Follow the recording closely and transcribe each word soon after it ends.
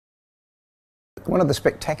One of the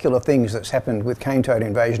spectacular things that's happened with cane toad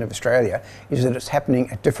invasion of Australia is that it's happening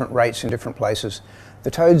at different rates in different places. The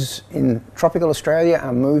toads in tropical Australia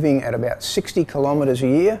are moving at about 60 kilometres a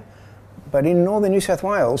year, but in northern New South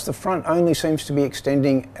Wales the front only seems to be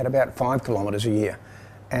extending at about 5 kilometres a year.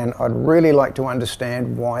 And I'd really like to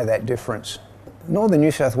understand why that difference. Northern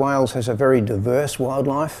New South Wales has a very diverse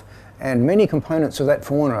wildlife, and many components of that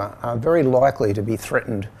fauna are very likely to be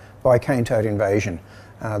threatened by cane toad invasion.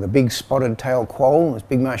 The big spotted tail quoll, this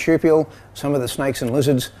big marsupial, some of the snakes and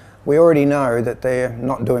lizards, we already know that they're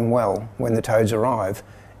not doing well when the toads arrive.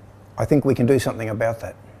 I think we can do something about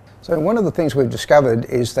that. So one of the things we've discovered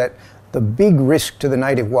is that the big risk to the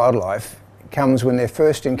native wildlife comes when their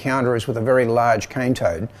first encounter is with a very large cane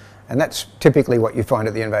toad, and that's typically what you find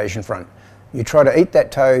at the invasion front. You try to eat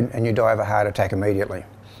that toad and you die of a heart attack immediately.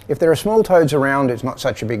 If there are small toads around, it's not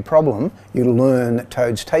such a big problem. You learn that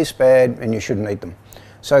toads taste bad and you shouldn't eat them.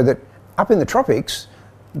 So that up in the tropics,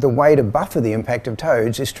 the way to buffer the impact of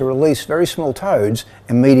toads is to release very small toads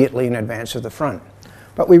immediately in advance of the front.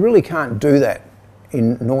 But we really can't do that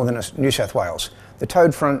in northern New South Wales. The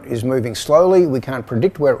toad front is moving slowly, we can't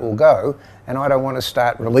predict where it will go, and I don't want to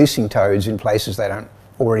start releasing toads in places they don't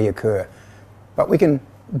already occur. But we can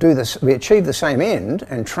do this, we achieve the same end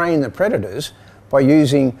and train the predators by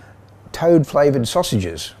using toad-flavoured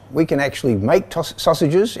sausages. We can actually make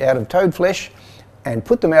sausages out of toad flesh and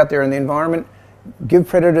put them out there in the environment, give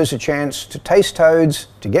predators a chance to taste toads,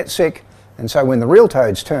 to get sick, and so when the real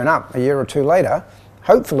toads turn up a year or two later,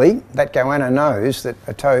 hopefully that goanna knows that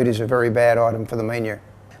a toad is a very bad item for the menu.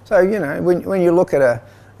 So, you know, when you look at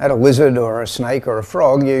a lizard or a snake or a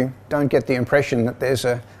frog, you don't get the impression that there's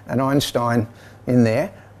an Einstein in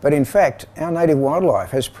there. But in fact, our native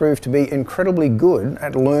wildlife has proved to be incredibly good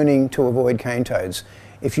at learning to avoid cane toads.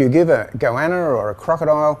 If you give a goanna or a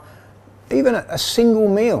crocodile even a single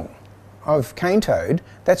meal of cane toad,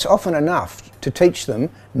 that's often enough to teach them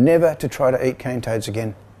never to try to eat cane toads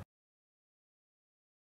again.